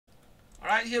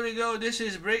Alright, here we go. This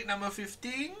is break number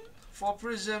 15 for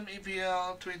Prizm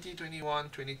EPL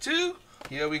 2021-22.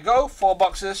 Here we go. 4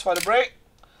 boxes for the break.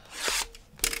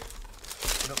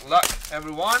 Good luck,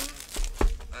 everyone.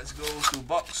 Let's go to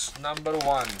box number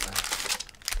 1.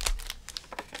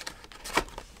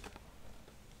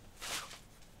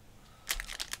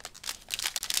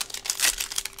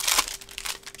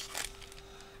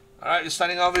 Alright, we're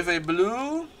starting off with a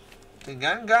blue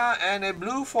Tinganga and a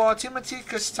blue for Timothy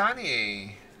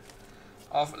Castagne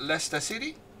of Leicester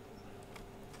City.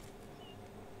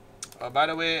 By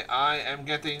the way, I am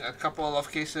getting a couple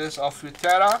of cases of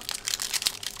Futera.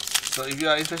 So if you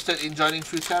are interested in joining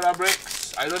Futera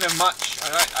breaks, I don't have much.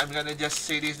 Alright, I'm gonna just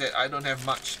say this, that I don't have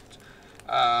much.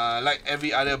 Like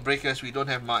every other breakers, we don't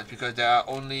have much because there are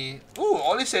only... Ooh,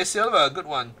 only say silver, good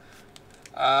one.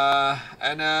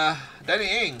 And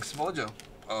Danny Ings, Mojo.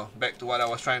 Oh, back to what I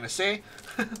was trying to say.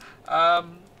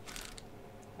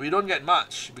 We don't get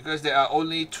much because there are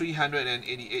only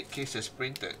 388 cases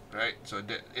printed, right? So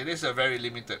that it is a very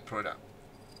limited product.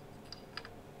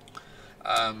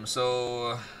 Oh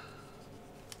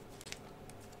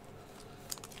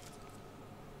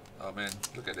man,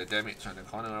 look at the damage on the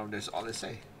corner of this, all I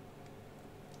say.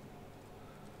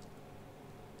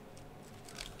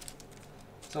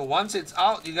 So once it's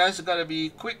out, you guys gotta be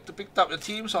quick to pick up the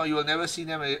teams or you will never see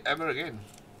them ever again.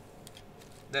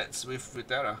 That's with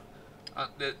Futera.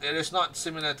 It is not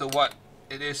similar to what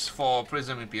it is for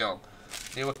Prizm EPL.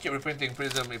 They will keep reprinting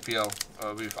Prizm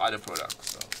EPL with other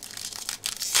products. So.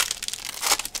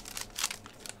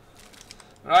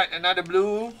 Right, another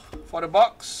blue for the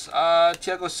box.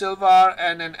 Thiago Silva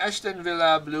and an Aston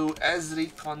Villa blue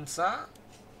Ezri Konsa.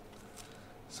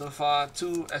 So far,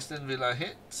 2 Aston Villa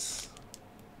hits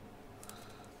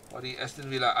for the Aston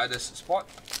Villa others spot.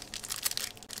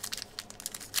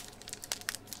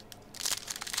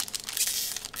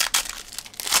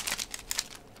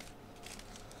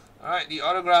 Alright, the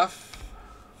autograph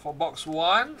for box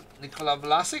 1, Nikola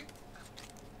Vlasic.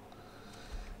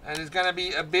 And it's gonna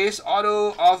be a base auto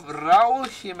of Raul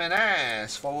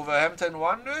Jimenez for Wolverhampton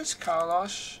Wanderers,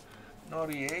 Carlos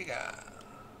Noriega.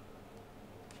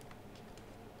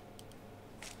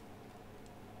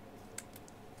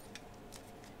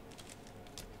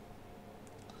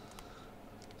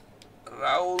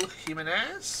 Raul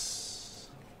Jimenez.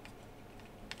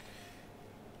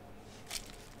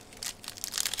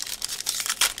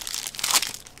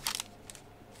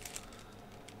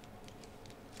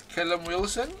 Callum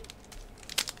Wilson.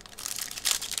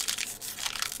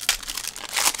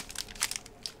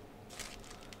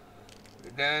 We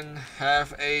then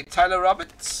have a Tyler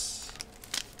Roberts.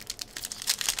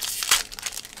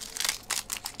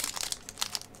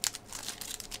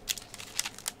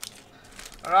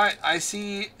 Alright, I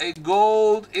see a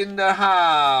gold in the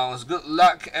house. Good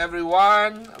luck,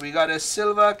 everyone. We got a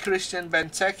silver Christian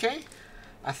Benteke.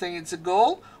 I think it's a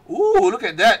goal. Ooh, look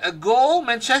at that. A goal,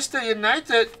 Manchester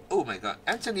United. Oh my god.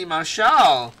 Anthony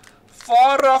Martial.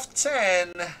 4 of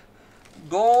 10.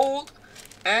 Gold,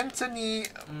 Anthony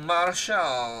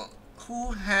Martial.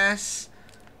 Who has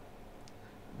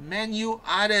Man U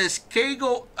others?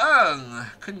 Keigo Ng.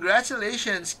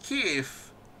 Congratulations,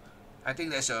 Keith. I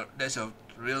think that's a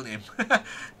real name.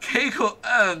 Keigo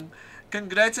Ng.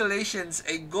 Congratulations.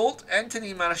 A gold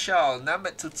Anthony Martial,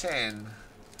 numbered to 10.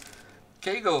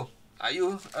 Keigo, are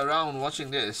you around watching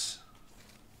this?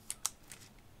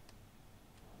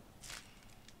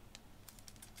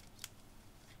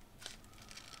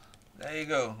 There you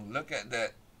go. Look at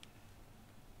that.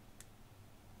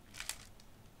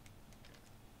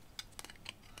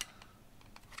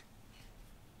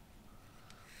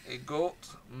 A gold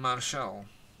Martial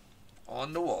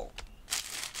on the wall.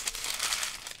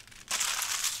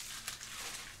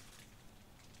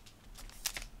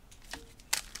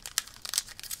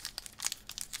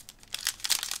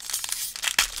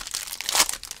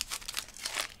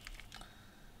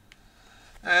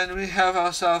 And we have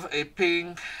ourselves a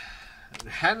pink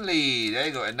Hanley. There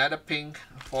you go, another pink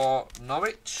for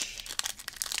Norwich.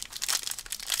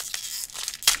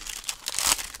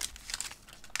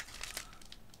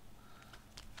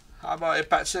 How about a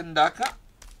Patson Daka?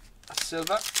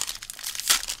 Silver.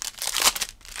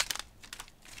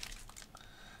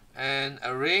 And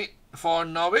a red for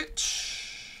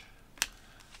Norwich.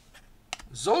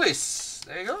 Zolis.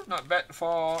 There you go, not bad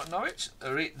for Norwich.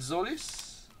 A red Zolis.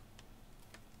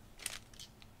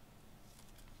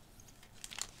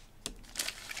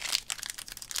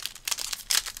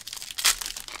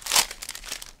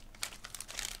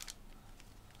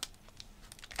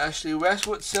 Ashley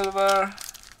Westwood silver.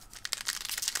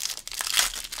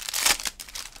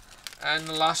 And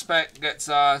the last pack gets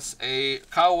us a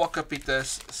Kyle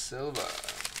Walker-Peters silver.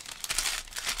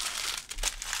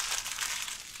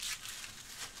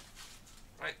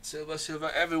 Right,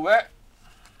 silver everywhere.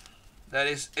 That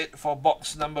is it for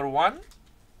box number 1.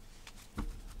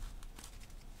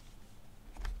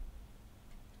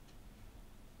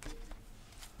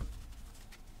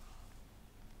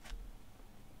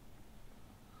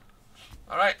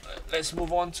 Alright, let's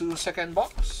move on to second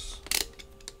box.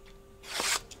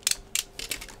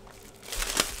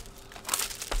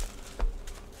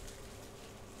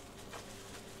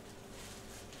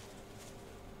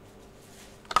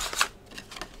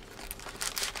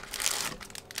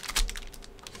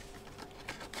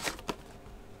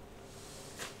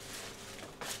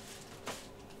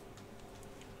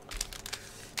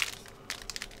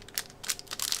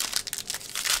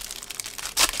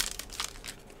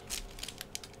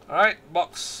 Alright,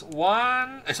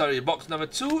 box number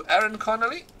 2, Aaron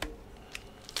Connolly.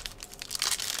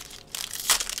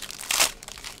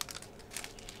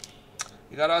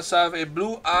 We got ourselves a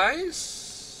Blue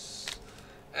Eyes.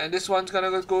 And this one's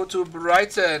gonna go to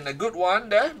Brighton. A good one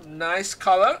there. Nice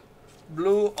color.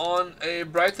 Blue on a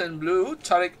Brighton blue.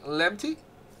 Tariq Lamptey.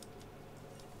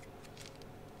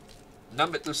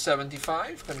 Numbered to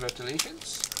 75.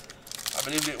 Congratulations. I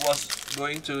believe it was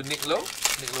going to Nick Lowe.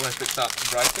 Nick Lowe has picked up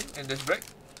Brighton in this break.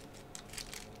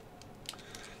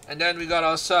 And then we got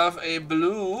ourselves a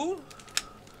blue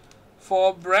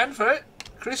for Brentford,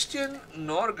 Christian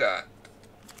Norgard.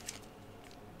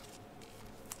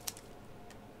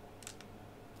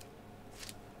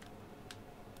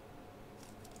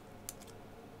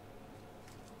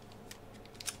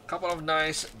 Couple of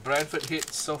nice Brentford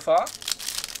hits so far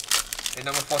in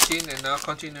number 14, and now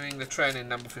continuing the trend in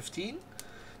number 15. We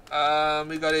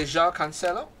got a João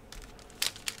Cancelo.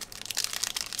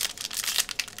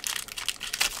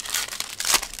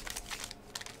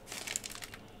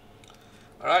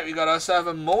 Alright, we got ourselves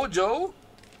a Mojo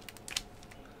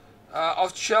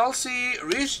of Chelsea,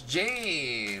 Rhys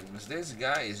James. This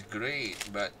guy is great,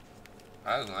 but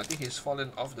I don't know, I think he's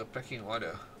fallen off the pecking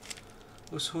order.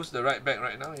 Who's the right back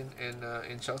right now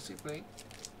in Chelsea playing?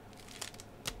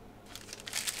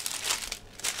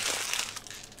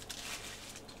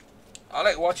 I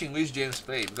like watching Rhys James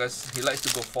play because he likes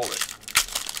to go forward.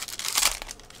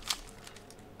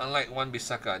 Unlike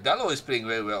Wan-Bissaka. Dalot is playing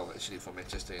very well actually for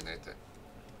Manchester United.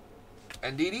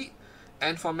 And Didi.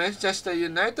 And for Manchester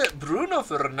United, Bruno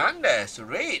Fernandes.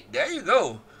 Raid. There you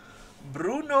go.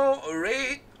 Bruno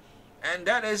Raid. And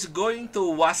that is going to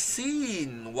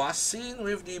Wasim. Wasim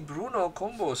with the Bruno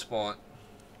combo spot.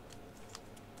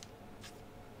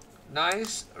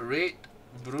 Nice Raid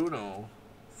Bruno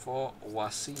for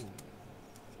Wasim.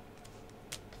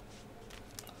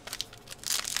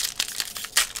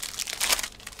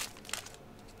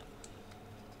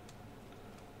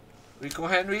 Rico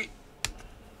Henry.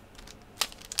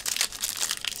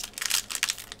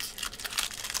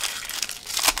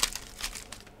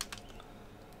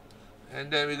 And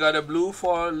then we got a blue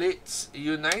for Leeds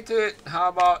United. How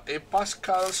about a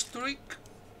Pascal Struijk?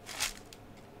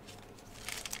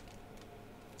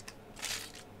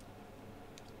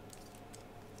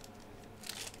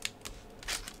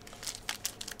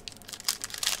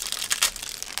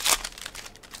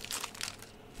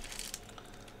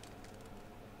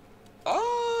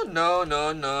 Oh,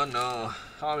 no.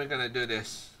 How are we gonna do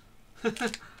this?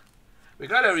 We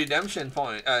got a redemption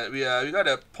point. We got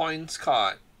a points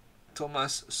card.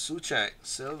 Thomas Souček,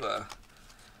 silver.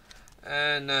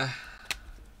 And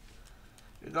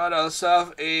we got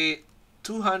ourselves a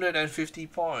 250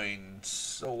 points.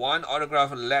 So one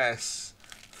autograph less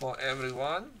for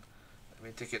everyone. Let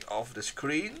me take it off the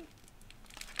screen.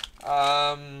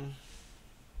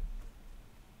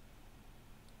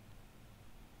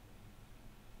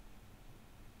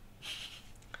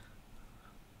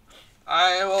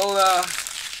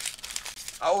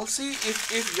 I will see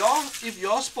if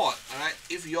your spot, alright,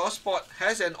 if your spot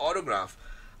has an autograph,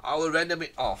 I will random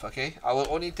it off, okay? I will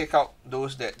only take out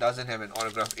those that doesn't have an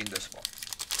autograph in the spot.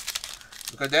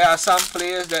 Because there are some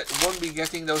players that won't be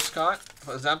getting those cards.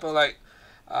 For example, like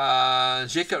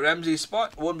Jacob Ramsey's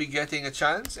spot won't be getting a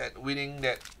chance at winning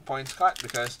that points card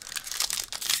because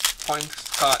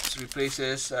points cards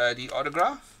replaces the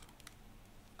autograph.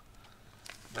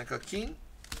 Michael Keane.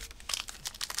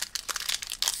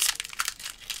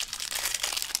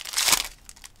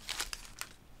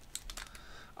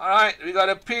 Alright, we got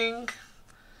a pink,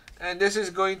 and this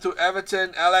is going to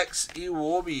Everton, Alex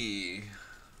Iwobi.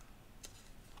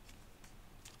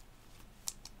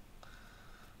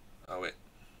 Oh wait,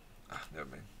 never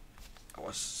mind. I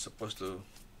was supposed to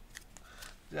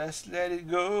just let it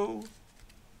go.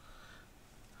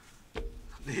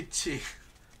 Litchi.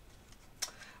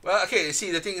 Well, okay,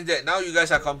 see, the thing is that now you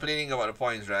guys are complaining about the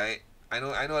points, right? I know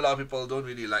a lot of people don't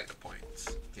really like the points,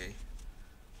 okay?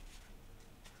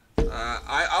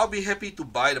 I'll be happy to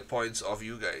buy the points of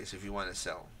you guys if you want to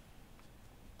sell.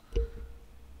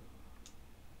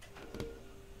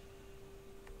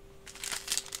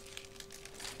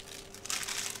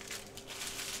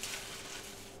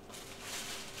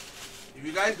 If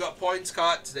you guys got points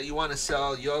cards that you want to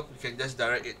sell, you can just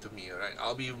direct it to me, alright?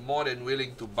 I'll be more than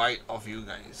willing to buy it off you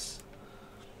guys.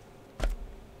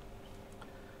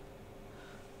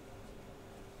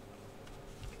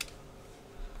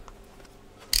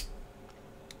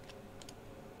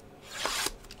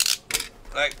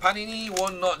 Like Panini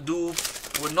will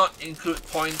not include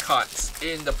point cards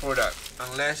in the product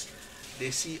unless they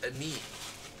see a need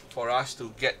for us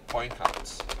to get point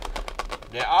cards.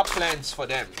 There are plans for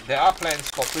them. There are plans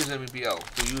for Prizm EPL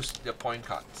to use the point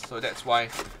cards. So that's why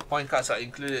point cards are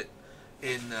included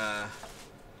in the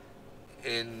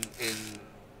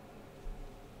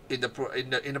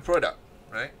product,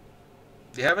 right?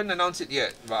 They haven't announced it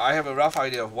yet, but I have a rough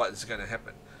idea of what's gonna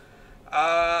happen.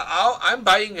 I'm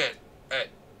buying it at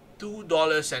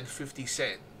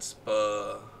 $2.50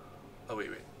 per. Oh wait,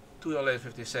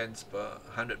 $2.50 per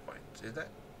 100 points. Is that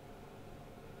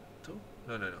 2?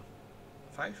 No.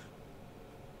 5?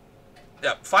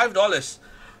 Yeah, $5.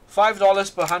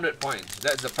 $5 per 100 points.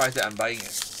 That's the price that I'm buying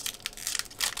it.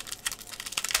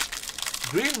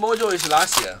 Green Mojo is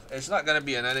last year. It's not gonna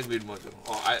be another Green Mojo,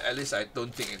 or at least I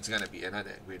don't think it's gonna be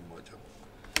another Green Mojo.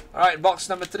 All right, box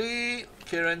number 3: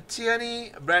 Kieran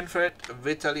Tierney, Brentford,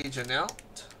 Vitaly Janelt.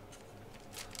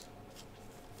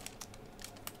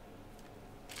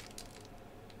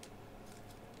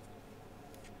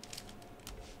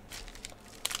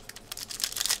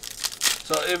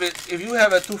 So if you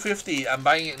have a 250, I'm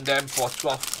buying it in them for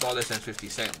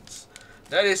 $12.50.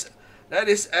 That is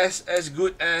as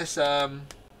good as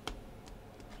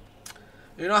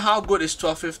you know how good is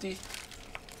 1250?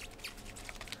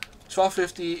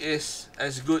 1250 is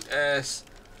as good as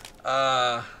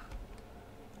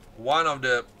one of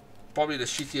the probably the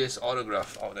shittiest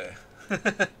autograph out there.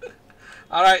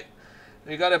 All right,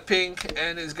 we got a pink,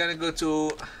 and it's gonna go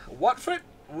to Watford,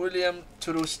 William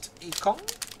Troost Ekong.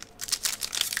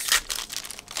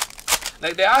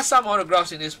 Like, there are some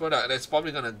autographs in this product that's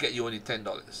probably gonna get you only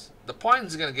 $10. The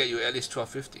points is gonna get you at least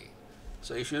 $12.50.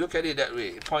 So if you look at it that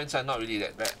way, points are not really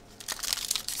that bad.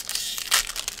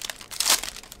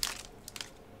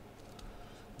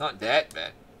 Not that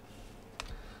bad.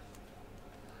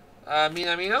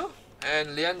 Minamino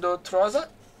and Leandro Trossard.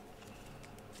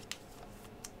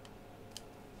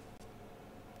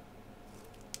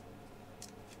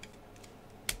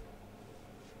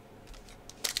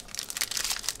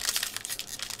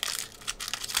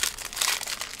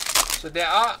 So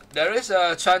there is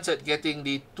a chance at getting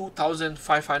the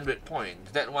 2,500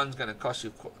 points. That one's gonna cost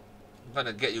you,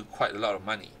 gonna get you quite a lot of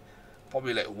money,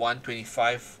 probably like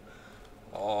 125,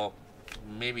 or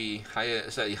maybe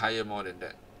higher, slightly higher more than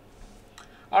that.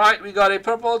 All right, we got a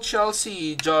purple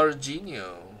Chelsea,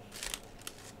 Jorginho.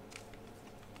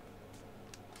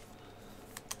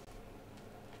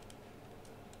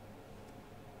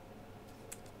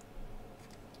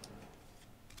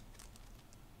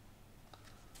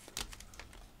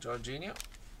 Jorginho.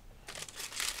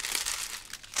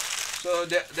 So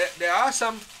there are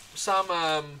some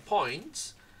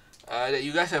points that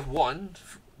you guys have won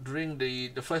during the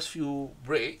first few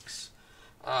breaks.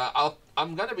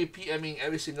 I'm gonna be PMing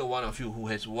every single one of you who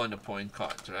has won the point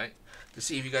cards, right? To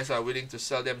see if you guys are willing to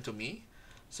sell them to me.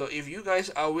 So if you guys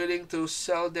are willing to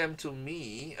sell them to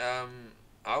me,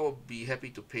 I will be happy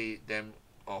to pay them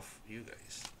off you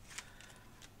guys.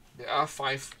 There are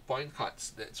 5 point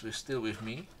cards that's still with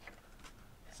me,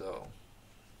 so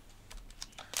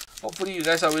hopefully you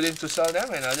guys are willing to sell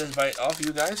them, and I'll just buy it off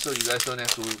you guys, so you guys don't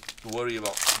have to worry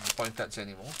about the point cards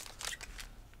anymore.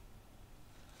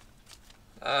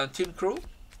 Team Crew.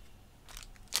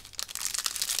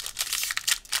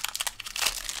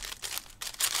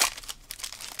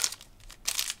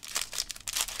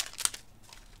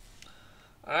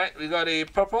 Alright, we got a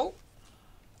purple.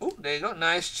 Oh, there you go.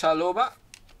 Nice Chalobah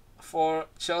for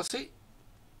Chelsea.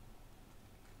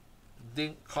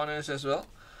 Dink Connors as well.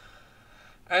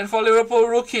 And for Liverpool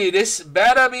rookie, this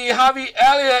better be Harvey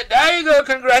Elliott. There you go.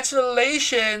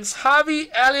 Congratulations. Harvey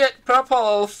Elliott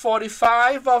purple,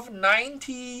 45 of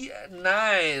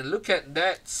 99. Look at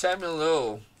that, Samuel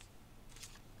Lowe.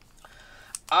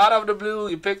 Out of the blue,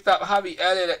 you picked up Harvey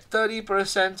Elliott at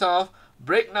 30% off.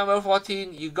 Break number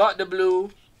 14, you got the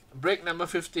blue. Break number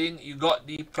 15, you got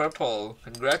the purple.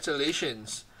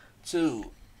 Congratulations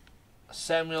to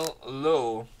Samuel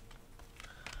Lowe.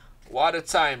 What a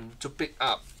time to pick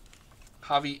up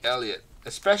Harvey Elliott,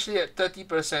 especially at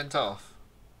 30% off.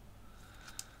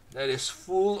 That is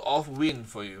full of win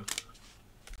for you.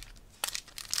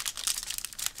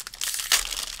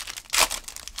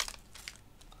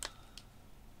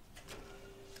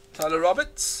 Tyler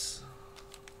Roberts.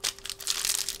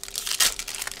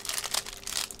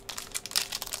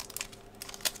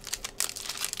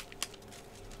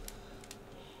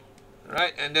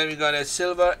 Right, and then we got a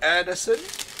Silver Anderson.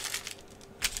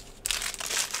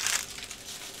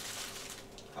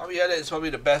 Harvey Elliott is probably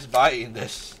the best buy in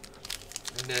this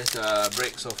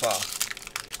break so far.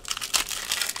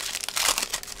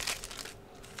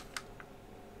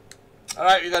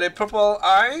 Alright, we got a Purple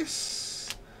Ice,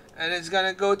 and it's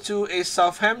gonna go to a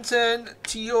Southampton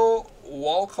Theo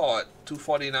Walcott,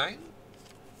 249.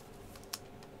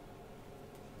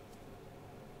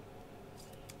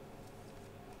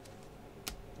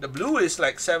 The blue is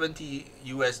like 70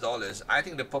 US dollars. I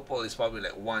think the purple is probably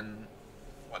like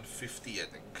 150, I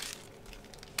think.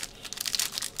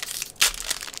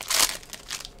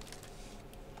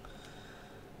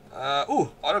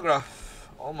 Ooh, autograph.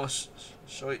 Almost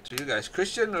show it to you guys.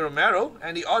 Christian Romero,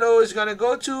 and the auto is gonna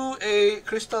go to a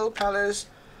Crystal Palace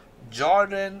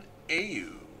Jordan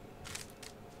Ayew.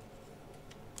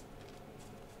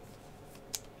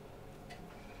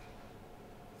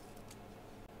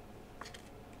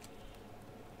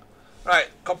 Right,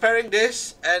 comparing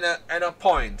this and a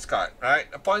points card, right?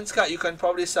 A points card you can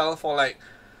probably sell for like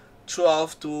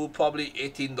 $12 to probably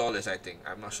 $18, I think.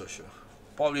 I'm not so sure.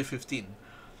 Probably 15.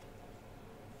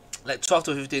 Like $12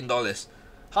 to $15.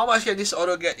 How much can this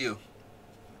auto get you?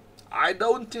 I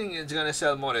don't think it's gonna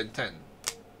sell more than 10.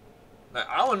 Like,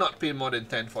 I will not pay more than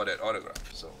 10 for that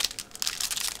autograph. So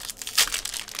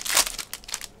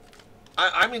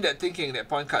I'm in that thinking that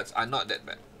point cards are not that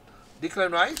bad.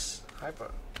 Declan Rice,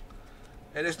 Hyper.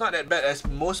 And it's not that bad as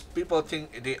most people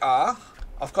think they are.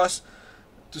 Of course,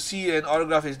 to see an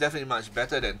autograph is definitely much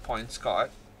better than points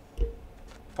card.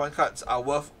 Point cards are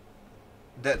worth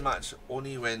that much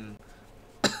only when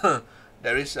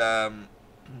there is a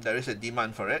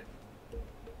demand for it.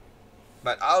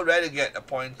 But I'll rather get a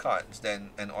point cards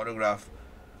than an autograph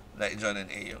like Jordan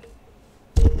Ayew.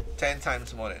 10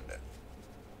 times more than that.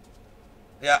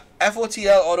 Yeah,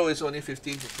 FOTL auto is only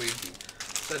 15 to 20.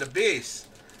 So the base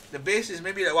is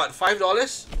maybe like what,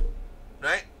 $5,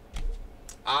 right?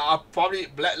 I'll probably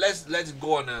let's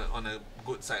go on a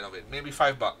good side of it, maybe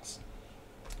 $5.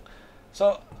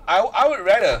 So I would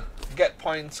rather get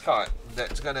points card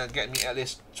that's gonna get me at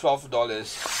least $12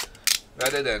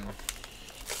 rather than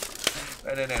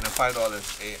a $5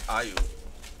 Ayew.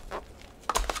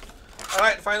 All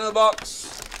right, final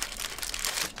box.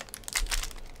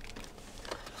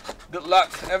 Good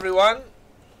luck, everyone.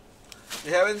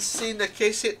 We haven't seen the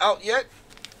case hit out yet.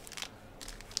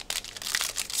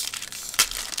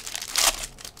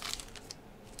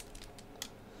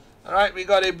 Alright, we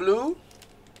got a blue.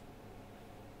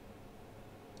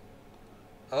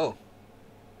 Oh.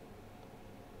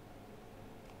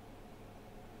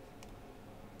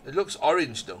 It looks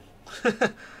orange though.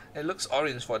 It looks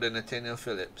orange for the Nathaniel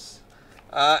Phillips.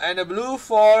 And a blue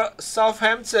for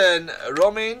Southampton,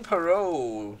 Romain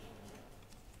Perrault.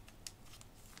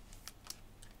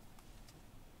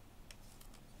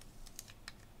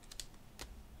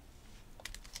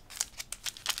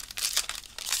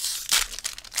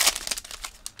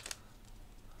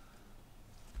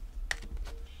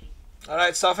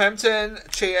 Alright, Southampton,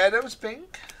 Che Adams,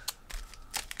 pink.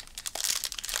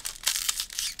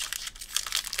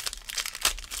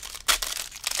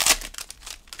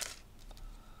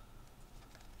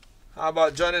 How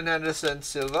about Jordan Henderson,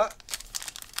 silver?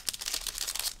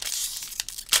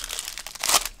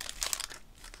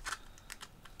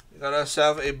 We got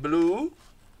ourselves a blue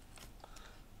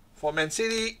for Man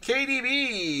City,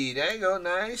 KDB. There you go,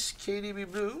 nice KDB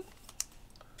blue.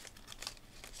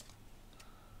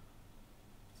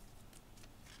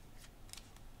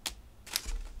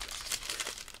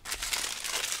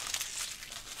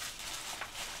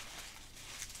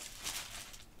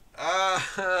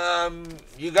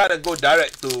 You gotta go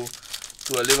direct to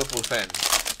a Liverpool fan.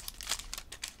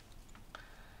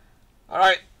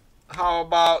 Alright, how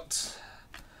about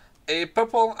a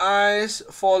purple eyes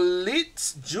for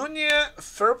Leeds Junior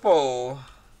Firpo?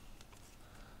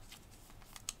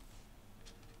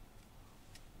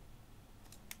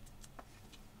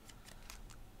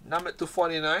 Number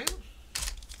 249.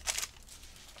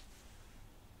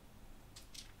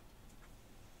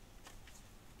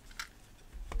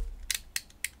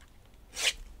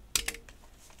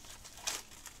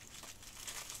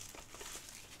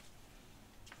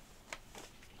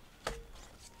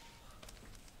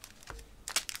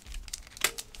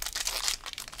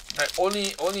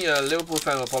 Only a Liverpool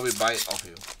fan will probably buy it off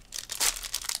you.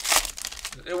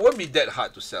 It won't be that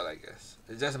hard to sell, I guess.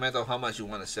 It's just a matter of how much you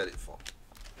want to sell it for.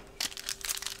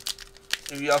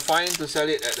 If you are fine to sell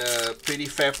it at a pretty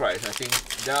fair price, I think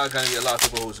there are going to be a lot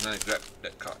of people who's going to grab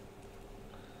that card.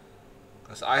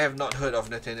 Because I have not heard of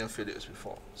Nathaniel Phillips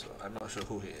before, so I'm not sure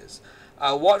who he is.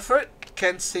 Watford,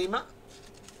 Ken Sema.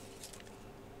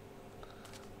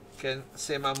 Ken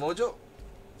Sema Mojo.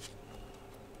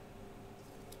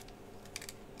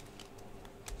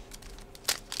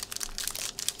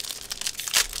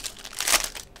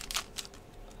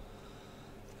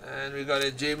 And we got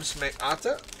a James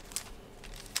MacArthur.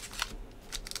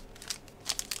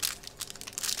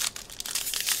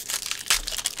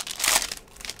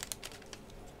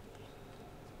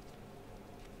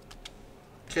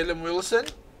 Callum Wilson.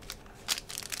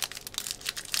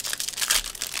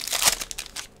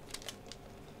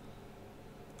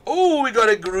 Oh, we got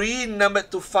a green number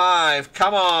 2/5.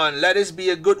 Come on, let this be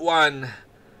a good one.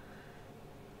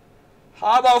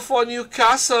 How about for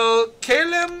Newcastle?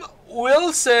 Callum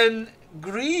Wilson,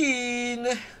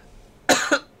 green.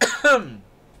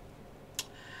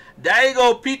 There you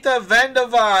go, Peter van der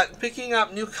Vaart picking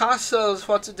up Newcastle's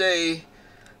for today.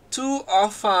 2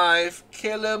 of 5,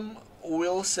 Callum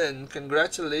Wilson.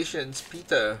 Congratulations,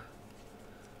 Peter.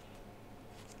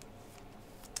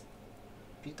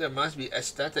 Peter must be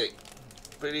ecstatic.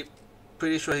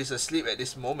 Pretty sure he's asleep at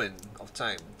this moment of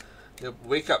time. He'll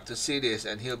wake up to see this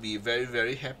and he'll be very,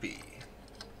 very happy.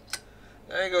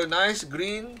 There you go, nice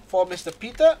green for Mr.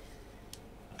 Peter.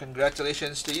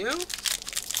 Congratulations to you.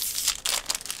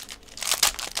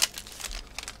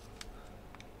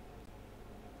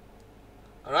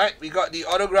 Alright, we got the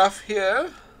autograph here.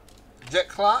 Jack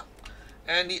Clark.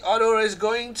 And the auto is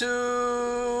going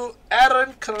to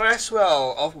Aaron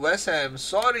Cresswell of West Ham.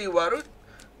 Sorry, Warud.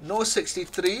 No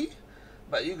 63.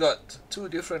 But you got 2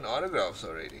 different autographs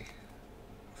already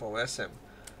for West Ham.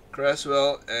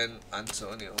 Cresswell and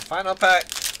Antonio. Final pack.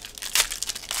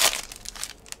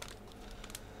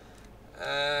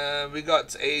 We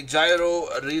got a Gyro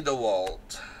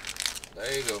Riedewald.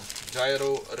 There you go.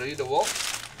 Gyro Riedewald.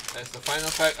 That's the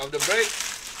final pack of the break.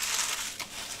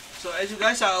 So as you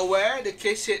guys are aware, the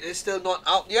case hit is still not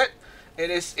out yet. It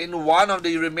is in one of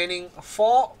the remaining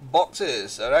 4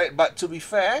 boxes. Alright, but to be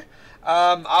fair,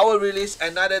 I will release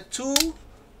another two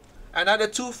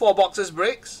 4 boxes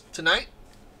breaks tonight.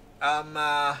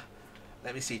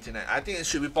 Let me see tonight. I think it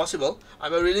should be possible. I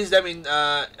will release them in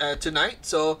tonight.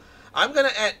 So I'm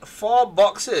gonna add 4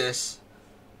 boxes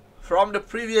from the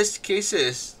previous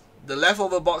cases, the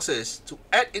leftover boxes, to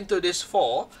add into this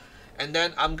 4, and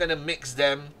then I'm gonna mix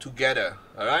them together.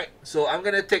 Alright, so I'm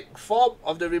gonna take 4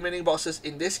 of the remaining boxes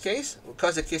in this case,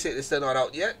 because the case is still not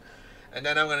out yet, and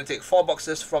then I'm gonna take 4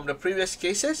 boxes from the previous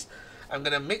cases. I'm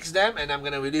gonna mix them and I'm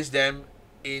gonna release them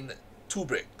in 2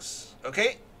 breaks.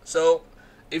 Okay, so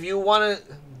if you wanna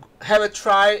have a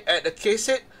try at the case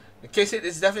hit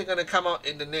is definitely gonna come out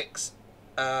in the next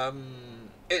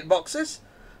 8 boxes.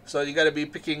 So you gotta be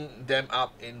picking them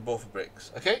up in both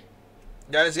breaks. Okay,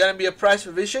 there's gonna be a price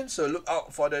revision, so look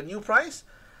out for the new price.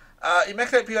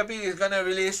 Immaculate PRP is gonna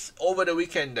release over the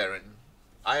weekend, Darren.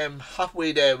 I am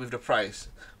halfway there with the price,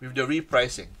 with the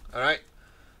repricing. Alright.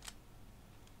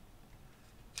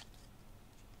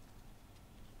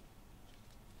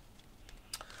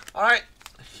 Alright,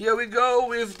 here we go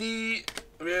with the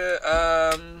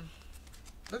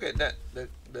look at that,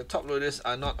 the top loaders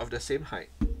are not of the same height.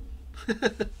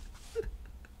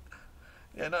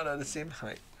 They're not of the same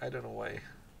height. I don't know why.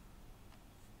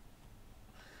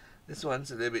 This one's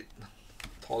a little bit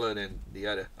taller than the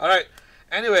other. Alright,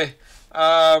 anyway,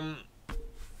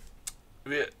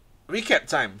 recap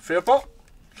time. Firpo,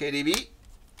 KDB,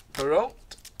 Perrault,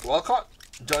 Walcott,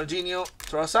 Jorginho,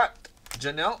 Trossard,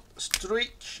 Janelle,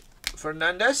 Sturridge,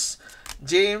 Fernandes,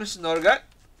 James Norgard,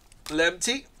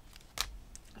 Lemty,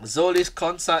 Zolis,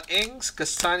 Konsa, Ings,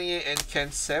 Castagna, and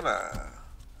Ken Sema.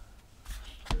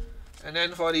 And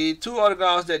then for the 2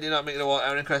 autographs that did not make the wall,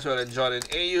 Aaron Cresswell and Jordan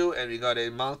Ayew, and we got a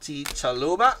Multi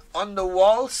Chalobah on the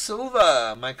wall,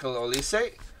 silver, Michael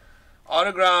Olise.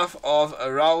 Autograph of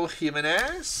Raul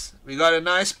Jimenez. We got a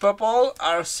nice purple,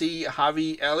 RC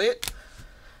Harvey Elliott.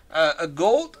 A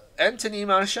gold, Anthony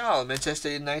Martial, Manchester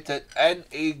United, and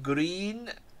a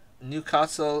green,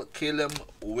 Newcastle, Callum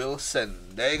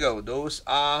Wilson. There you go. Those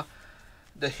are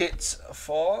the hits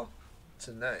for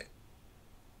tonight.